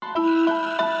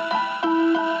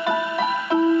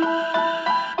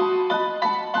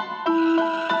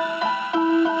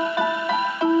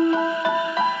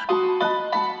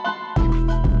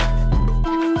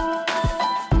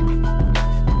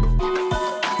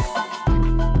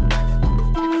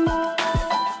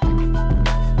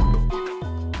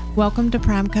Welcome to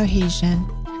Prime Cohesion.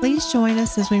 Please join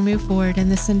us as we move forward in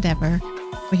this endeavor.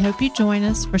 We hope you join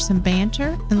us for some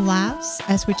banter and laughs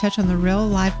as we touch on the real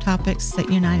life topics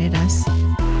that united us.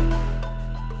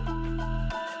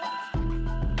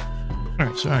 All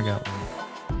right, so I got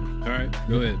one. All right,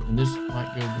 go ahead. And this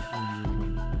might go before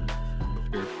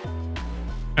you. Sure.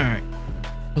 All right.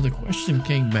 So the question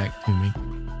came back to me.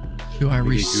 Do I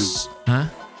Huh?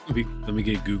 Let me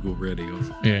get Google ready.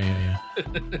 Yeah.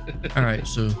 All right,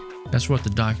 so that's what the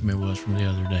document was from the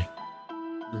other day.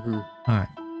 Mm-hmm. All right.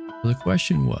 So the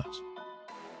question was,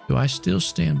 do I still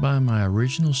stand by my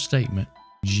original statement?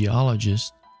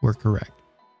 Geologists were correct.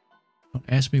 Don't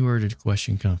ask me where did the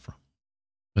question come from.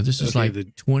 But this is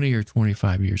like 20 or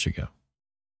 25 years ago.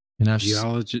 And I've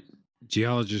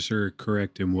Geologists are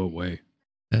correct in what way?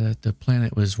 That the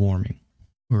planet was warming.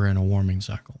 We're in a warming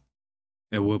cycle.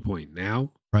 At what point?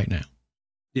 Now? Right now.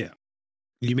 Yeah.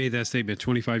 You made that statement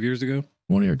 25 years ago?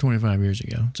 20 or 25 years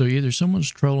ago. So either someone's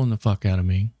trolling the fuck out of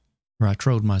me or I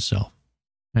trolled myself.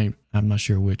 I'm not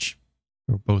sure which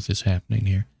or both is happening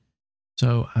here.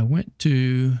 So I went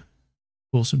to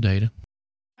pull some data.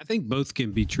 I think both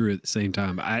can be true at the same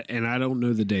time. I don't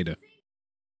know the data.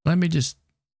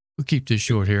 We'll keep this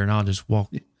short here and I'll just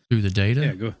walk through the data.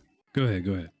 Yeah, go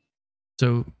ahead.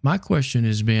 So my question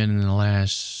has been in the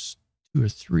last 2 or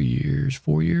 3 years,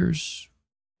 4 years,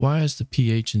 why is the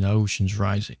pH in the oceans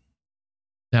rising?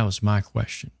 That was my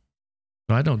question.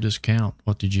 So I don't discount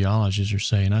what the geologists are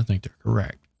saying. I think they're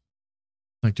correct.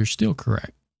 Like they're still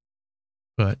correct.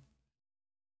 But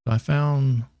I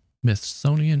found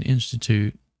Smithsonian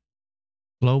Institute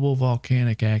Global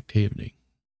Volcanic Activity.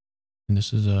 And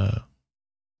this is a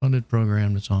funded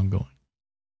program that's ongoing.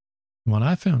 And what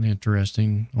I found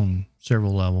interesting on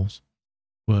several levels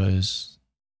was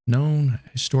known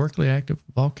historically active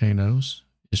volcanoes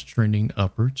is trending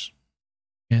upwards.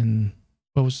 And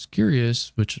what was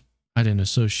curious, which I didn't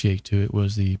associate to it,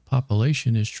 was the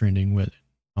population is trending with it.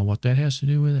 Now, what that has to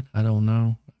do with it, I don't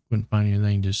know. I couldn't find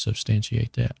anything to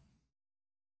substantiate that.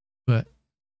 But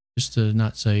just to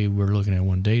not say we're looking at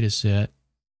one data set,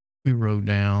 we wrote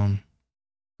down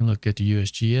and looked at the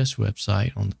USGS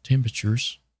website on the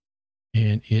temperatures,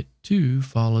 and it too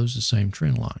follows the same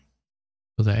trend line.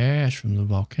 So the ash from the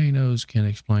volcanoes can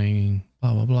explain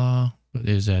blah, blah, blah. But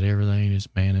is that everything? Is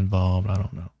man involved? I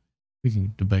don't know. We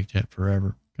can debate that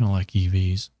forever, kind of like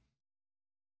EVs.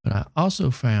 But I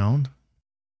also found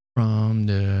from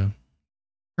the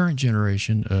current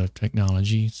generation of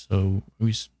technology, so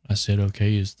I said,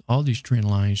 okay, is all these trend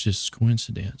lines just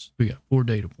coincidence? We got 4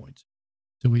 data points.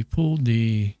 So we pulled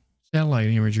the satellite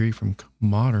imagery from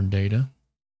modern data,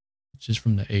 which is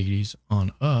from the 80s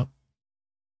on up,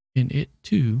 and it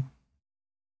too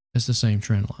has the same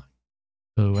trend line.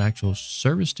 So actual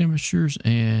surface temperatures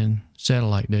and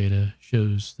satellite data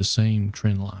shows the same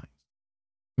trend line.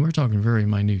 And we're talking very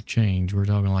minute change. We're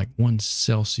talking like 1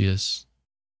 Celsius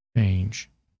change.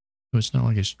 So it's not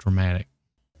like it's dramatic.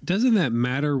 Doesn't that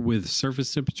matter with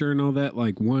surface temperature and all that?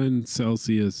 Like 1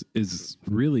 Celsius is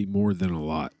really more than a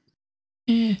lot.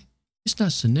 It's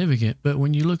not significant, but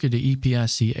when you look at the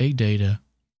EPICA data,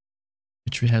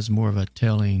 which has more of a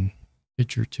telling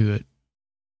picture to it,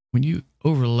 when you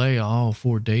overlay all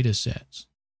 4 data sets,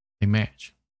 they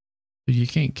match. So you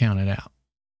can't count it out.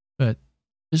 But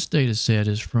this data set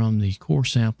is from the core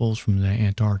samples from the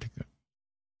Antarctica.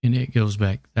 And it goes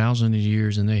back thousands of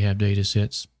years, and they have data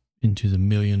sets into the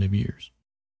million of years.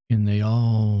 And they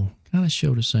all kind of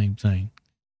show the same thing.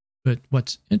 But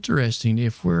what's interesting,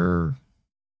 if we're,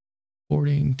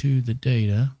 according to the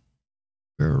data,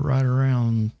 we're right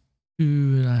around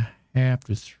 2.5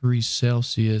 to 3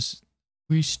 Celsius,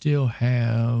 we still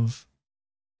have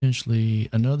essentially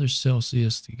another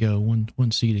Celsius to go,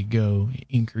 one C to go,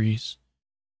 increase.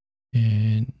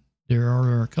 And there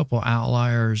are a couple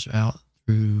outliers out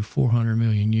through 400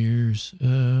 million years,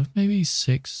 maybe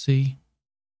 6 C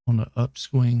on the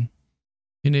upswing.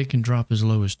 And it can drop as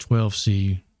low as 12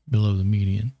 C below the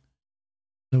median.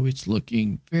 So it's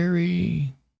looking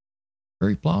very,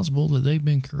 very plausible that they've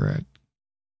been correct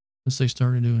since they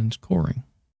started doing coring.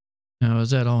 Now,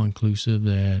 is that all inclusive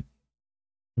that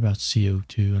about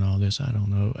CO2 and all this? I don't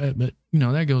know. But,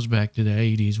 that goes back to the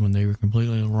 80s when they were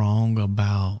completely wrong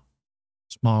about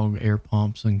small air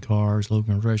pumps and cars, low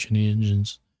compression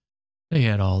engines. They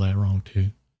had all that wrong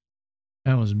too.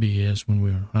 That was BS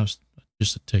when I was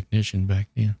just a technician back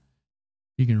then.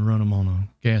 You can run them on a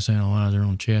gas analyzer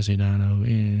on chassis dyno,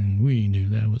 and we knew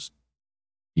that was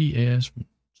ES from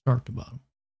start to bottom.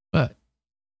 But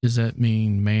does that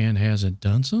mean man hasn't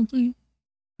done something?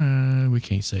 We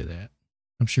can't say that.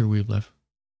 I'm sure we've left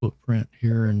footprint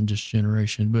here in this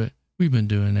generation, but we've been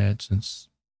doing that since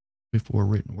before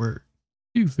written word.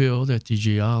 Do you feel that the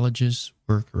geologists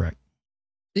were correct?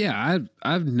 Yeah,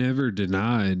 I've never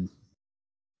denied,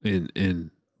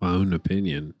 in my own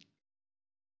opinion,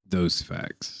 those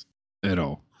facts at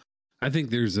all. I think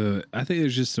there's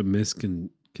just a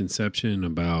misconception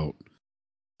about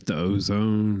the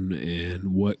ozone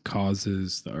and what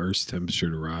causes the Earth's temperature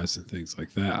to rise and things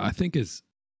like that.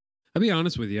 I'll be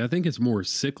honest with you, I think it's more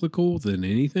cyclical than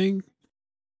anything.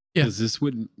 Yeah. Because this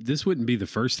wouldn't be the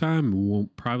first time,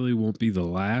 probably won't be the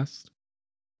last.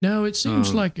 No, it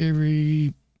seems like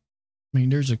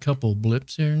there's a couple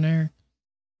blips here and there,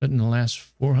 but in the last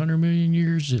 400 million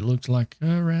years, it looks like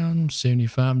around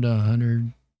 75 to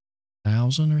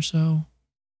 100,000 or so.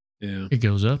 Yeah. It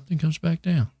goes up and comes back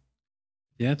down.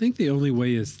 Yeah, I think the only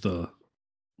way is the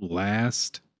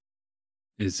last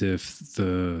is if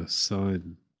the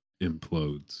sun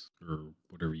implodes or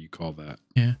whatever you call that.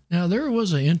 Yeah. Now, there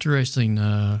was an interesting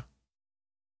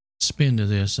spin to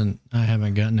this, and I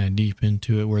haven't gotten that deep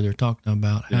into it, where they're talking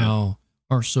about how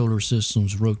our solar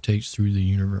systems rotates through the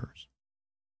universe.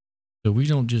 So we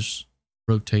don't just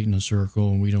rotate in a circle,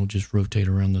 and we don't just rotate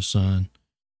around the sun.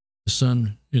 The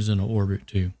sun is in an orbit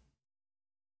too.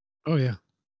 Oh yeah,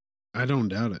 I don't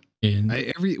doubt it. And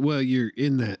you're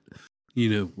in that.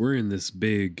 We're in this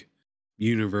big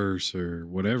universe or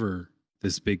whatever,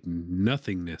 this big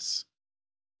nothingness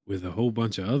with a whole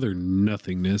bunch of other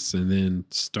nothingness, and then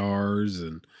stars,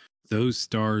 and those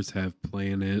stars have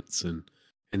planets and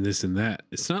this and that.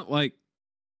 It's not like,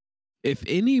 if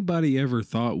anybody ever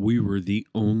thought we were the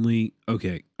only,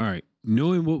 okay, all right,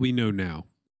 knowing what we know now,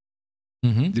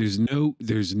 there's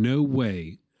no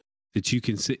way that you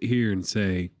can sit here and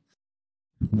say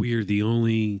we're the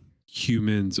only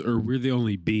humans or we're the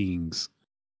only beings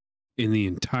in the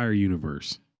entire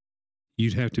universe.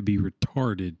 You'd have to be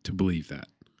retarded to believe that.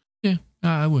 Yeah,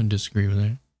 I wouldn't disagree with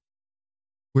that.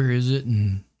 Where is it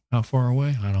and how far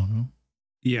away? I don't know.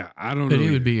 Yeah, I don't know. But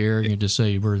it would be arrogant to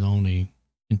say we're the only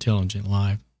intelligent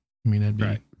life. I mean, that'd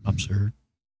be absurd.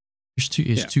 It's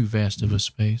too vast of a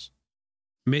space.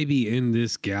 Maybe in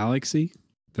this galaxy,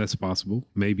 that's possible.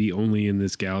 Maybe only in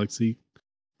this galaxy.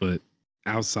 But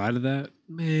outside of that,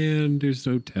 man, there's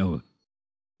no telling.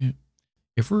 Yeah.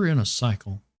 If we're in a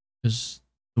cycle, because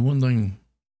the one thing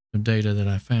of data that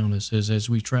I found is as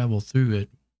we travel through it,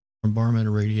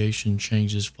 environmental radiation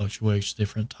changes, fluctuates,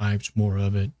 different types, more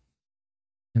of it.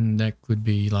 And that could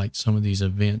be like some of these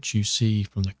events you see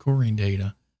from the coring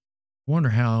data. I wonder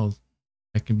how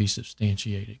that can be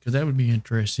substantiated, because that would be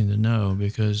interesting to know,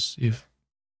 because if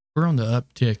we're on the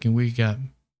uptick and we got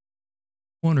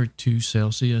 1 or 2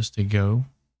 Celsius to go,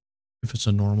 if it's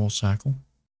a normal cycle,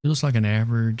 it looks like an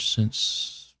average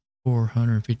since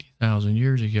 450,000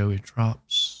 years ago, it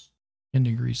drops 10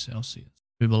 degrees Celsius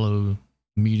below the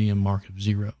medium mark of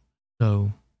 0.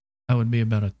 So that would be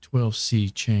about a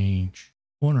 12C change.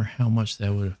 I wonder how much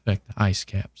that would affect the ice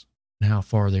caps and how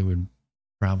far they would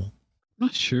travel.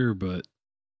 Not sure, but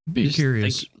be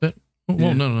curious. But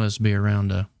none of us be around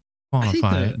to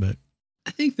quantify it. But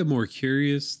I think the more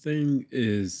curious thing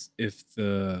is if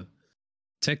the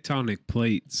tectonic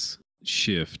plates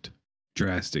shift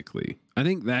drastically. I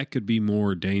think that could be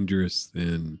more dangerous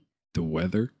than the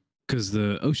weather, because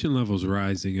the ocean level's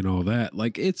rising and all that.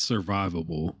 Like, it's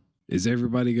survivable. Is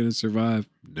everybody going to survive?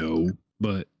 No,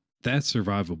 but that's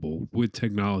survivable with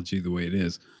technology the way it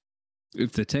is.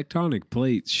 If the tectonic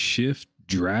plates shift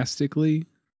drastically,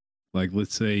 like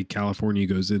let's say California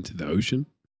goes into the ocean,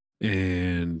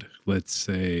 and let's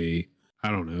say, I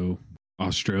don't know,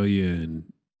 Australia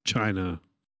and China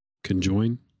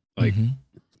conjoin, like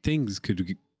things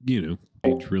could,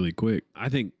 change really quick. I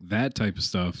think that type of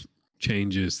stuff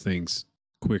changes things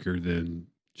quicker than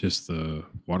just the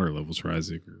water levels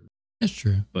rising. That's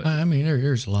true. But I mean,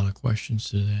 there's a lot of questions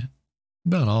to that,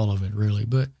 about all of it really,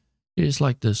 but it's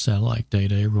like the satellite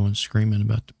data. Everyone's screaming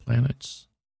about the planet's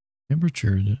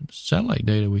temperature. The satellite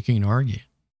data, we can't argue.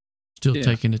 Still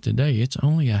taking it today. It's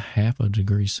only a 0.5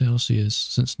 degree Celsius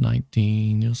since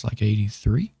it was like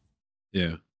 83.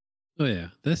 Yeah. Oh yeah.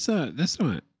 That's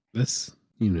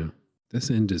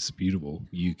indisputable.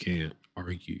 You can't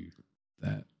argue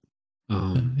that.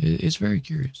 It's very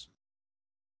curious.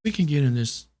 We can get in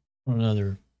this on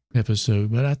another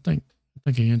episode, but I think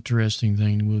an interesting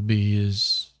thing would be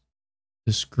is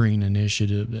this green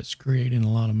initiative that's creating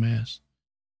a lot of mess.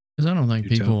 Because I don't think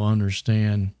You tell. people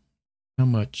understand how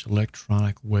much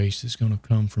electronic waste is going to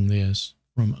come from this,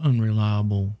 from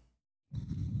unreliable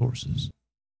sources.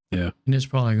 Yeah. And it's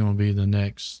probably going to be the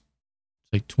next,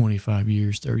 say, 25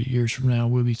 years, 30 years from now,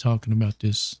 we'll be talking about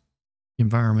this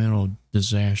environmental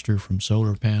disaster from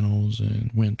solar panels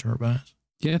and wind turbines.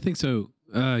 Yeah, I think so.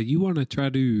 You want to try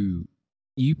to,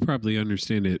 you probably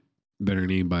understand it better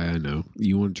than anybody I know.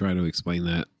 You want to try to explain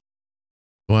that?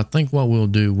 Well, I think what we'll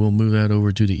do, we'll move that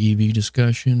over to the EV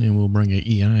discussion and we'll bring an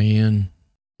EI in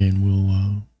and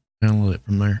we'll handle it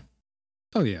from there.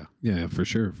 Oh, yeah. Yeah, for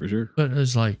sure. For sure. But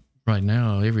it's like right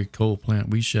now, every coal plant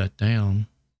we shut down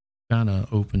kind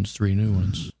of opens 3 new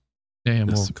ones. They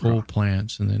have more coal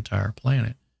plants in the entire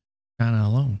planet, kind of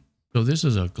alone. So this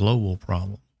is a global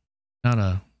problem, not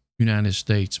a United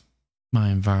States. My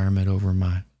environment over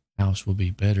my house will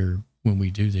be better when we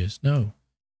do this. No,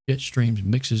 jet streams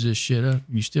mixes this shit up.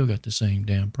 You still got the same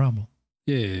damn problem.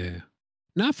 Yeah.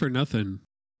 Not for nothing,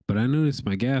 but I noticed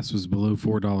my gas was below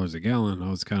 $4 a gallon. I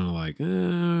was kind of like,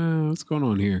 what's going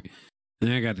on here? And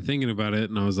then I got to thinking about it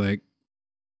and I was like,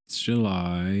 it's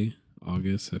July,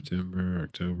 August, September,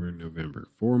 October, November.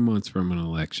 4 months from an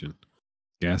election.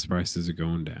 Gas prices are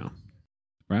going down.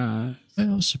 Surprise.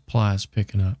 Well, supply's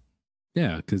picking up.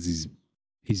 Yeah, because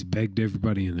he's begged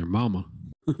everybody and their mama.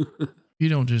 You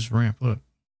don't just ramp up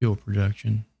fuel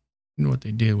production. You know what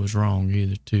they did was wrong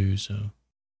either too. So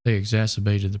they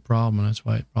exacerbated the problem, and that's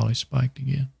why it probably spiked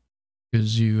again.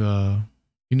 Because you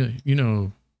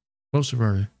know, most of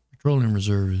our petroleum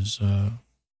reserve is, as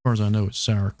far as I know, it's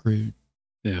sour crude.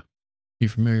 Yeah. You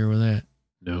familiar with that?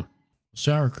 No.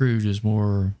 Sour crude is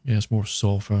more, it's more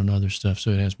sulfur and other stuff,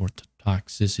 so it has more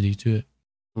toxicity to it.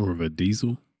 More of a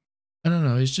diesel? I don't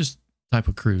know. It's just type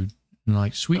of crude. And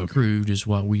like sweet crude is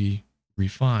what we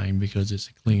refine because it's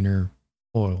a cleaner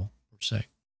oil per se.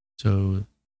 So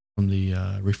from the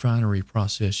refinery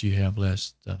process, you have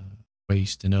less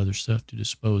waste and other stuff to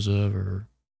dispose of.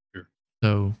 Sure.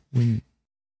 So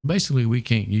basically we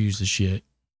can't use the shit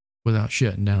without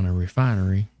shutting down a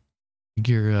refinery to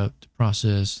gear up to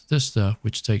process this stuff,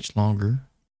 which takes longer.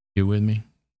 You with me?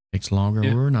 Takes longer.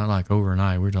 Yeah. We're not like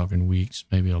overnight. We're talking weeks,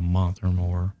 maybe a month or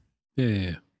more.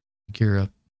 Yeah. Gear up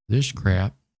this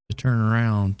crap to turn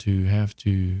around to have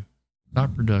to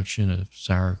stop production of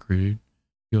sour crude,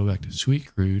 go back to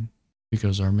sweet crude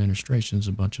because our administration's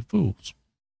a bunch of fools.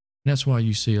 And that's why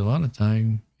you see a lot of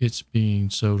time it's being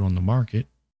sold on the market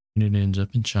and it ends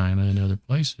up in China and other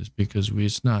places because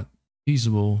it's not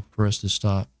feasible for us to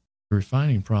stop the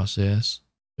refining process,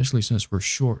 especially since we're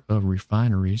short of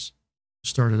refineries.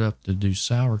 Started up to do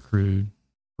sour crude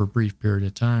for a brief period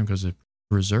of time because the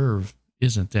reserve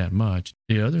isn't that much.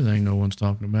 The other thing no one's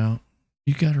talking about,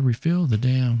 you got to refill the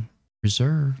damn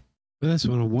reserve. But that's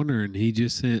what I'm wondering. He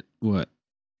just sent,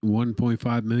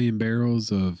 1.5 million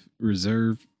barrels of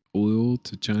reserve oil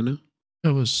to China? It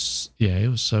was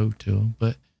sold to them,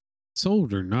 but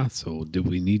sold or not sold, did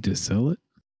we need to sell it?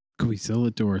 Can we sell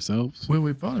it to ourselves? Well,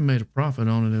 we probably made a profit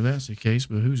on it if that's the case,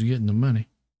 but who's getting the money?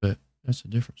 But that's a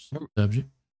different subject.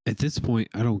 At this point,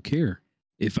 I don't care.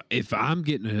 If I'm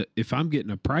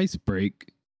getting a price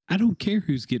break, I don't care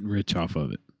who's getting rich off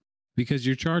of it. Because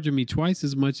you're charging me twice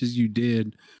as much as you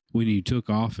did when you took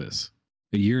office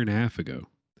a year and a half ago.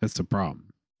 That's the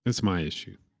problem. That's my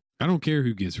issue. I don't care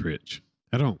who gets rich.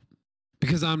 I don't.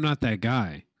 Because I'm not that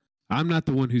guy. I'm not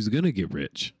the one who's going to get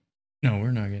rich. No,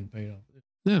 we're not getting paid off.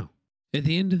 No. At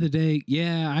the end of the day,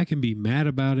 yeah, I can be mad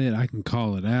about it. I can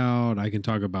call it out. I can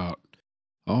talk about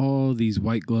all these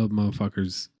white glove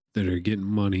motherfuckers that are getting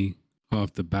money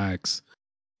off the backs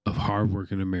of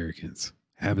hardworking Americans.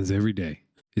 Happens every day.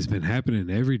 It's been happening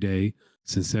every day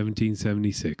since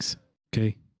 1776.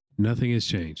 Okay? Nothing has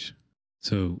changed.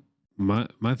 So my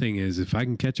thing is, if I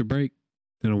can catch a break,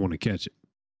 then I want to catch it.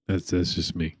 That's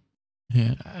just me.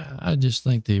 Yeah, I just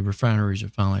think the refineries are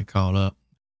finally caught up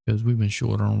because we've been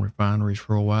short on refineries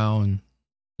for a while, and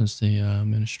since the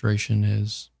administration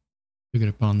has took it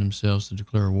upon themselves to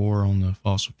declare war on the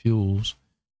fossil fuels,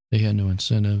 they had no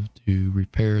incentive to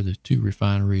repair the 2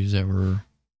 refineries that were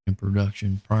in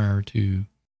production prior to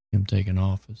him taking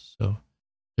office. So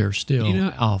they're still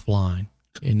offline,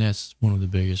 and that's one of the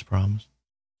biggest problems.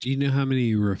 Do you know how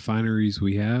many refineries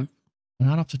we have?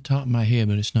 Not off the top of my head,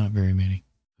 but it's not very many.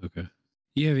 Okay.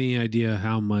 Do you have any idea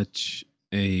how much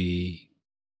We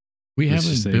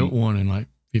haven't built one in like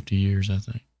 50 years, I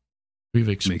think. We've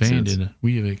expanded.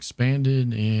 We have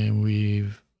expanded and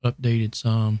we've updated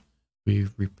some.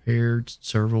 We've repaired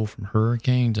several from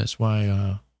hurricanes. That's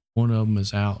why one of them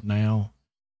is out now.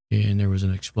 And there was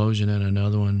an explosion at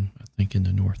another one, I think in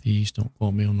the Northeast. Don't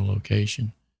quote me on the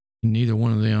location. And neither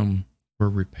one of them were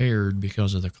repaired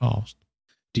because of the cost.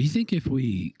 Do you think if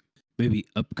we maybe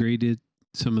upgraded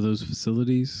some of those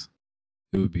facilities,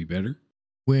 it would be better?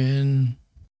 When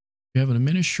you have an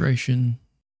administration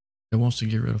that wants to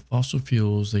get rid of fossil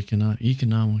fuels, they cannot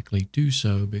economically do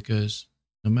so because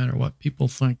no matter what people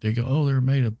think, they go, oh, they're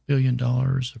made $1 billion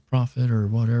of profit or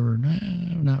whatever. No,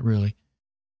 not really.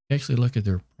 Actually look at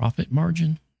their profit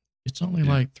margin. It's only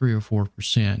like 3 or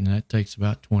 4%, and that takes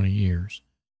about 20 years.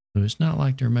 So it's not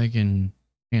like they're making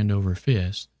hand over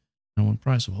fist. And when the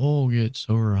price of oil gets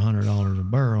over $100 a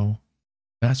barrel,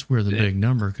 that's where the big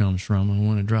number comes from. And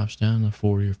when it drops down to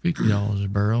 $40 or $50 a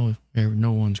barrel,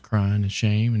 no one's crying in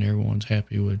shame, and everyone's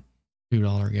happy with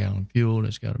 $2 a gallon fuel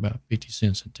that's got about 50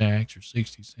 cents in tax or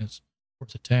 60 cents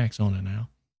worth of tax on it now,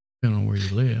 depending on where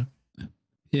you live.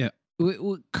 Yeah.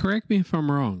 Correct me if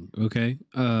I'm wrong. Okay.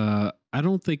 I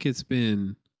don't think it's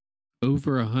been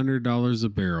over $100 a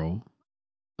barrel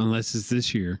unless it's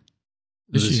this year.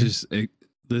 Let's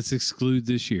exclude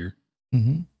this year.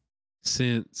 Mm-hmm.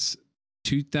 Since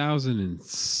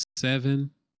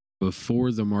 2007,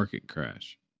 before the market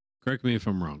crash. Correct me if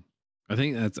I'm wrong. I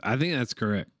think that's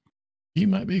correct. You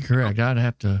might be correct. I'd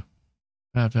have to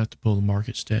pull the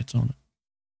market stats on it.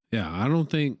 Yeah, I don't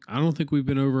think we've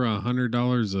been over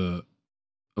 $100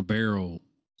 a barrel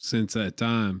since that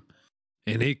time,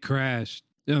 and it crashed.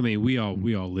 I mean, we all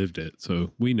lived it,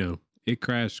 so we know it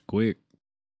crashed quick.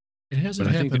 It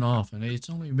hasn't happened often. It's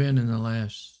only been in the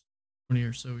last 20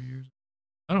 or so years.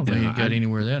 I don't think it got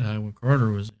anywhere that high when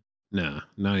Carter was. Nah,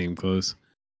 not even close.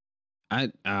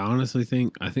 I honestly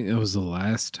think that was the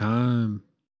last time,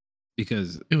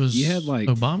 because it was. You had like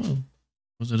Obama.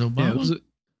 Was it Obama?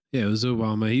 Yeah, it was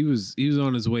Obama. He was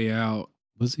on his way out.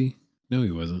 Was he? No,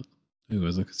 he wasn't. He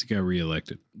wasn't, because he got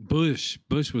reelected. Bush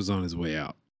was on his way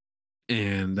out,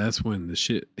 and that's when the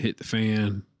shit hit the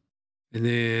fan. And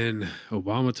then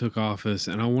Obama took office,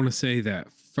 and I want to say that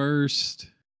first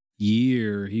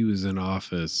year he was in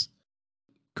office,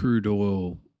 crude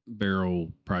oil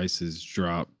barrel prices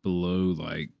dropped below,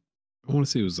 like, I want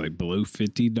to say it was like below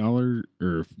 $50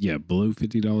 below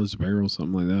 $50 a barrel,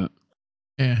 something like that.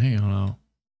 Yeah, hang on,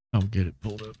 I'll get it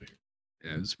pulled up here.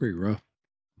 Yeah, it was pretty rough.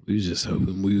 We was just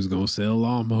hoping we was gonna sell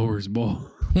lawnmowers, boy.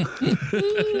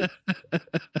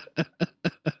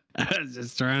 I was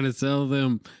just trying to sell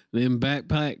them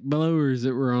backpack blowers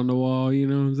that were on the wall. You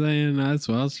know what I'm saying? That's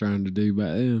what I was trying to do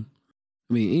back then.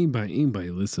 I mean,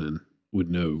 anybody listening would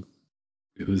know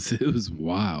it was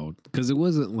wild, because it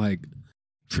wasn't like,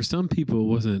 for some people it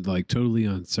wasn't like totally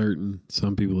uncertain.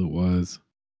 Some people it was.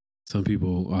 Some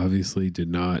people obviously did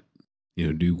not,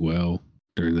 do well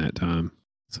during that time.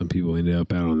 Some people ended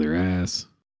up out on their ass.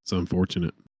 It's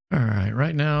unfortunate. All right.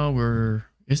 Right now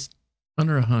it's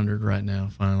under 100 right now.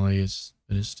 Finally, it's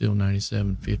still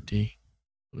 97.50.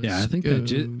 Yeah, I think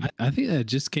that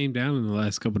just came down in the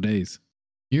last couple of days.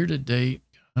 Year to date,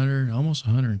 100, almost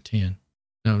 110.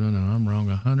 No, I'm wrong.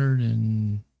 100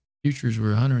 and futures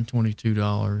were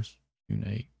 $122.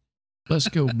 Let's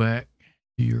go back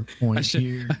to your point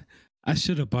here. I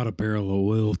should have bought a barrel of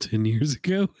oil 10 years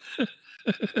ago.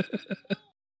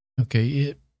 Okay,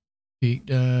 it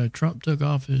peaked. Trump took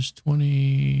office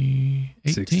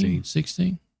 2018,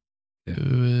 16. Yeah.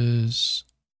 It was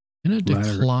in a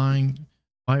decline.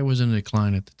 Why it was in a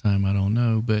decline at the time, I don't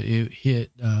know, but it hit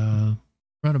right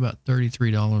about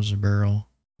 $33 a barrel.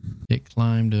 It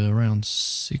climbed to around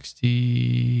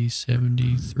 $60,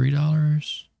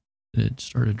 $73. It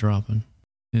started dropping,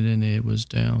 and then it was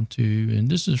down to, and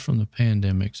this is from the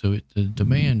pandemic, so the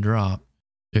demand dropped.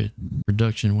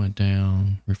 Production went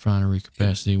down, refinery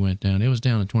capacity went down. It was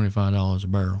down to $25 a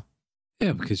barrel.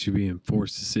 Yeah, because you're being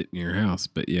forced to sit in your house.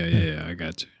 But yeah, I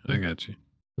got you.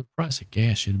 The price of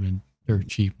gas should have been dirt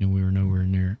cheap, and we were nowhere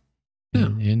near it. Yeah,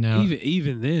 and now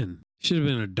even then, it should have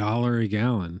been $1 a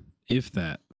gallon, if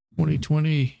that.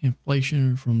 2020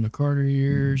 inflation from the Carter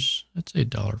years, I'd say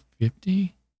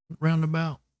 $1.50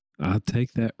 roundabout. I'll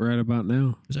take that right about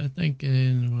now. Because I think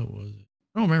what was it?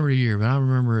 I don't remember the year, but I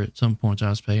remember at some points I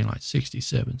was paying like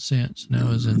 67 cents. Now it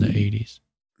was in the 80s.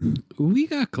 We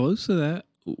got close to that.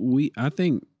 I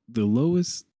think the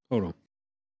lowest, hold on.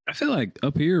 I feel like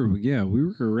up here, we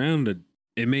were around it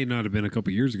may not have been a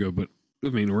couple years ago, but I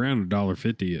mean, around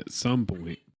 $1.50 at some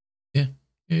point. Yeah,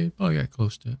 it probably got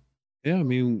close to it. Yeah, I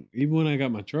mean, even when I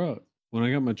got my truck,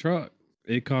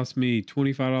 it cost me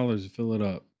 $25 to fill it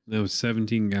up. That was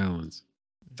 17 gallons.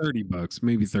 $30,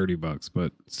 maybe $30,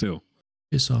 but still.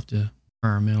 Piss off the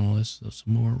environmentalists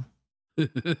some more.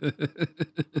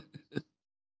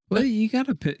 Well, you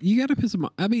gotta piss them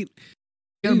off. I mean,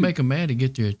 you gotta make them mad to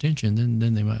get their attention.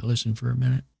 Then they might listen for a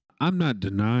minute. I'm not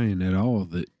denying at all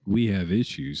that we have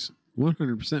issues.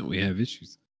 100% we have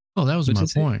issues. Oh, that was But my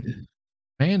just- point.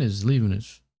 Man is leaving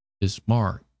his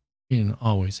mark and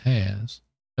always has.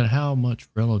 But how much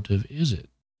relative is it?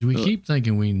 We keep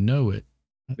thinking we know it.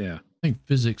 Yeah. I think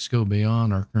physics go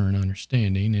beyond our current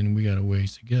understanding, and we got a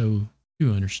ways to go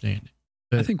to understand it.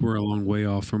 But I think we're a long way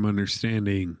off from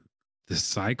understanding the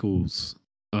cycles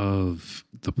of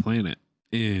the planet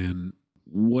and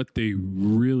what they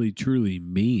really truly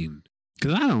mean.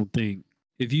 Because I don't think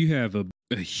if you have a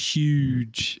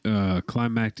huge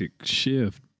climactic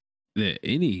shift that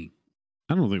I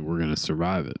don't think we're going to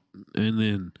survive it. And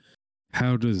then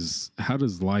how does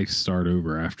life start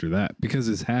over after that? Because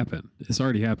it's happened. It's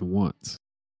already happened once.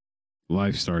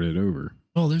 Life started over.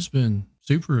 well, there's been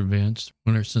super events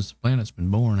since the planet's been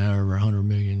born, however 100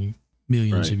 millions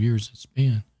Right. of years it's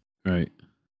been. Right.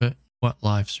 But what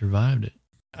life survived it?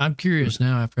 I'm curious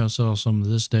now after I saw some of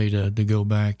this data to go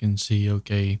back and see,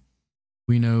 okay,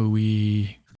 we know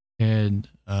we had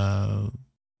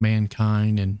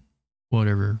mankind and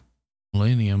whatever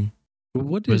millennium. But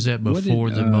what Was that before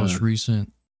the most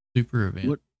recent super event?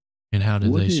 what- and how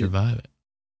did what they did- survive it?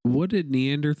 What did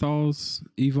Neanderthals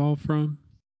evolve from?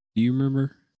 Do you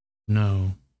remember?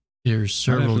 No, there's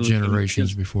I'd have to several look it up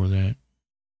generations because- before that.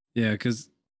 Yeah, because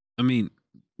I mean,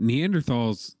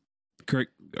 Neanderthals,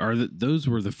 correct? Those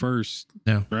were the first?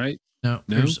 No. Right? No,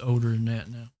 No? there's older than that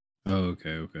now. Oh,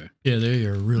 okay. Yeah, they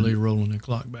are really rolling the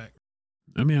clock back.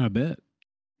 I mean, I bet.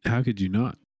 How could you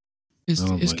not? It's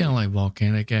Oh, it's boy. kind of like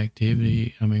volcanic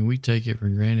activity. I mean, we take it for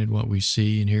granted what we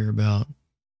see and hear about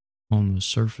on the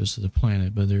surface of the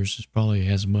planet, but there's just probably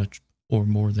as much or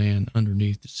more than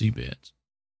underneath the seabeds.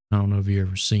 I don't know if you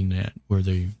ever seen that where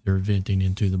they're venting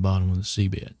into the bottom of the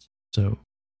seabeds. So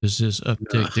is this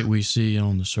uptick that we see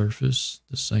on the surface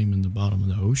the same in the bottom of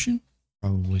the ocean?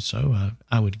 Probably so.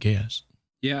 I would guess.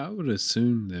 Yeah, I would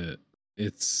assume that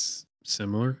it's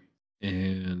similar,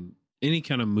 and any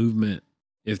kind of movement.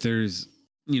 If there's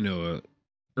a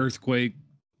earthquake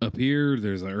up here,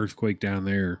 there's an earthquake down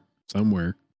there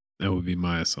somewhere. That would be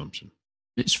my assumption.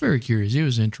 It's very curious. It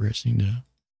was interesting though.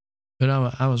 But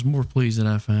I was more pleased that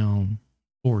I found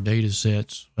 4 data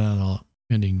sets without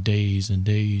spending days and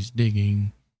days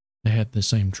digging that had the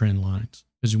same trend lines.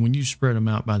 Because when you spread them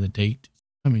out by the date,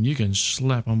 I mean, you can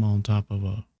slap them on top of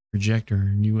a projector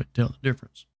and you wouldn't tell the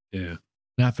difference. Yeah.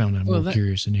 And I found that Well, more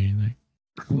curious than anything.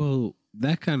 Well,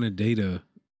 that kind of data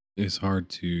is hard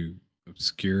to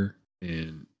obscure,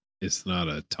 and it's not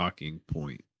a talking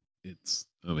point. It's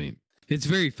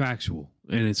very factual,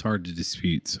 and it's hard to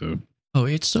dispute. So, Oh,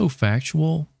 it's so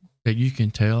factual that you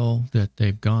can tell that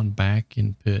they've gone back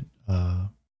and put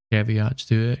caveats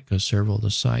to it because several of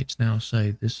the sites now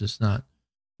say this is not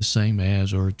the same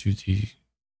as or to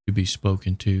be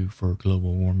spoken to for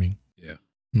global warming. yeah.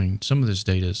 I mean, some of this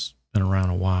data's been around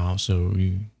a while, so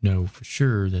you know for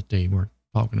sure that they weren't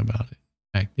talking about it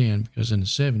back then because in the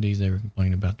 70s they were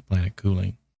complaining about the planet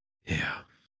cooling. Yeah.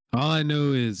 All I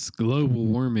know is global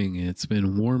warming. It's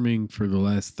been warming for the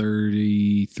last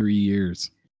 33 years.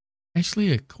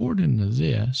 Actually, according to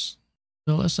this,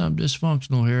 unless I'm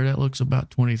dysfunctional here, that looks about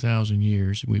 20,000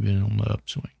 years we've been on the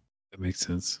upswing. That makes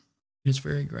sense. It's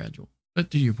very gradual. But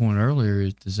to your point earlier,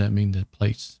 does that mean that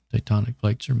tectonic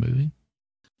plates are moving?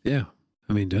 Yeah.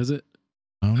 I mean, does it?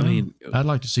 I don't know. I mean, I'd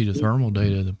like to see the thermal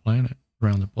data of the planet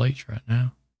around the plates right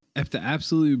now. at the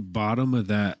absolute bottom of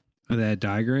that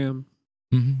diagram,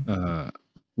 Mm-hmm.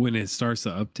 when it starts to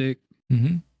uptick,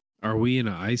 Mm-hmm. are we in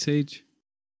an ice age?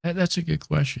 That's a good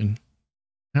question.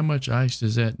 How much ice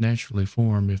does that naturally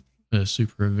form if a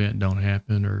super event don't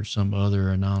happen or some other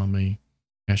anomaly,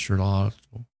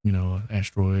 astrological,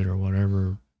 asteroid or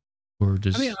whatever, or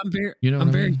just I mean, I'm very, you know I'm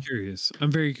what I very mean? curious.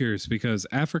 I'm very curious because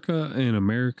Africa and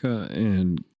America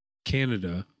and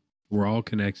Canada were all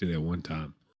connected at one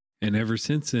time, and ever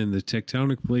since then, the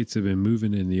tectonic plates have been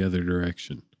moving in the other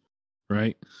direction,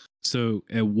 right? So,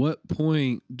 at what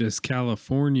point does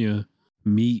California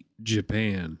meet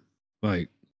Japan? Like,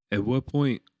 at what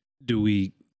point do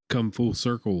we come full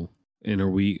circle, and are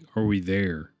we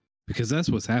there? Because that's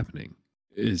what's happening.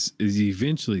 Is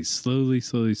eventually, slowly,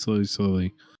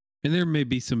 and there may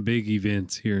be some big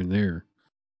events here and there,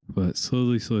 but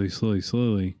slowly,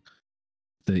 the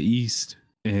east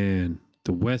and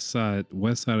the west side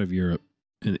of Europe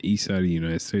and the east side of the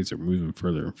United States are moving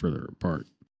further and further apart.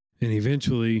 And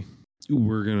eventually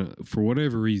we're gonna, for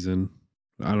whatever reason,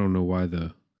 I don't know why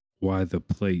the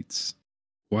plates,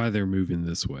 why they're moving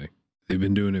this way. They've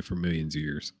been doing it for millions of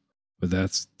years. But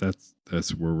that's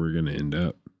where we're gonna end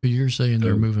up. But you're saying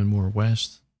they're So- moving more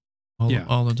west Yeah.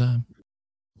 all the time,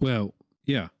 Well,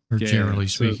 yeah. or Yeah, generally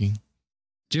so- speaking.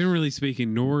 Generally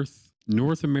speaking,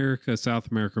 North America,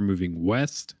 South America are moving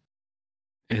west,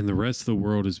 and the rest of the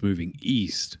world is moving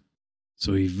east.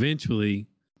 So eventually,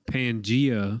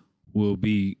 Pangea will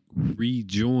be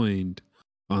rejoined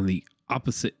on the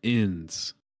opposite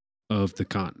ends of the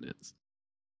continents.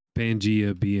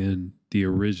 Pangea being the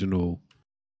original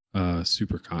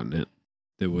supercontinent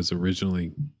that was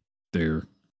originally there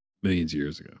millions of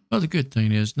years ago. Well, the good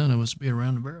thing is none of us will be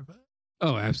around to verify.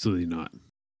 Oh, absolutely not.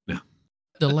 No.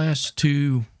 The last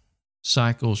two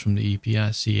cycles from the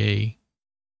EPICA,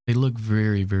 they look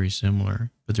very, very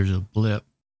similar, but there's a blip.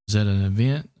 Is that an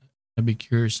event? I'd be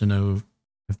curious to know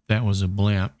if that was a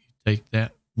blip. You take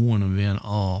that one event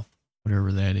off,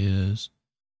 whatever that is,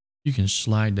 you can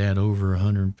slide that over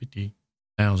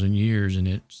 150,000 years and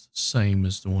it's the same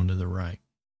as the one to the right.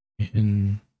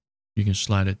 And you can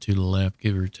slide it to the left,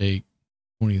 give or take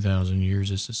 20,000 years.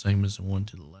 It's the same as the one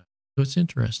to the left. So it's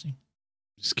interesting.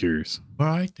 Just curious. All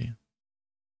right, then.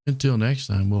 Until next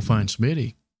time, we'll find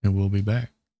Smitty and we'll be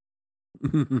back.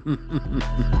 Perfect.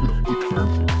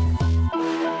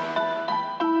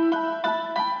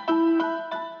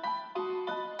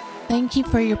 Thank you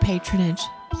for your patronage.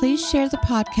 Please share the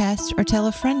podcast or tell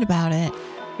a friend about it.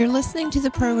 You're listening to the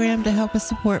program to help us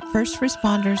support first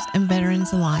responders and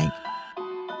veterans alike.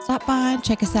 Stop by and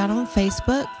check us out on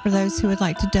Facebook. For those who would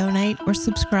like to donate or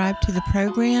subscribe to the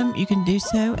program, you can do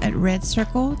so at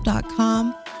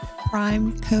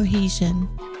redcircle.com/Prime Cohesion.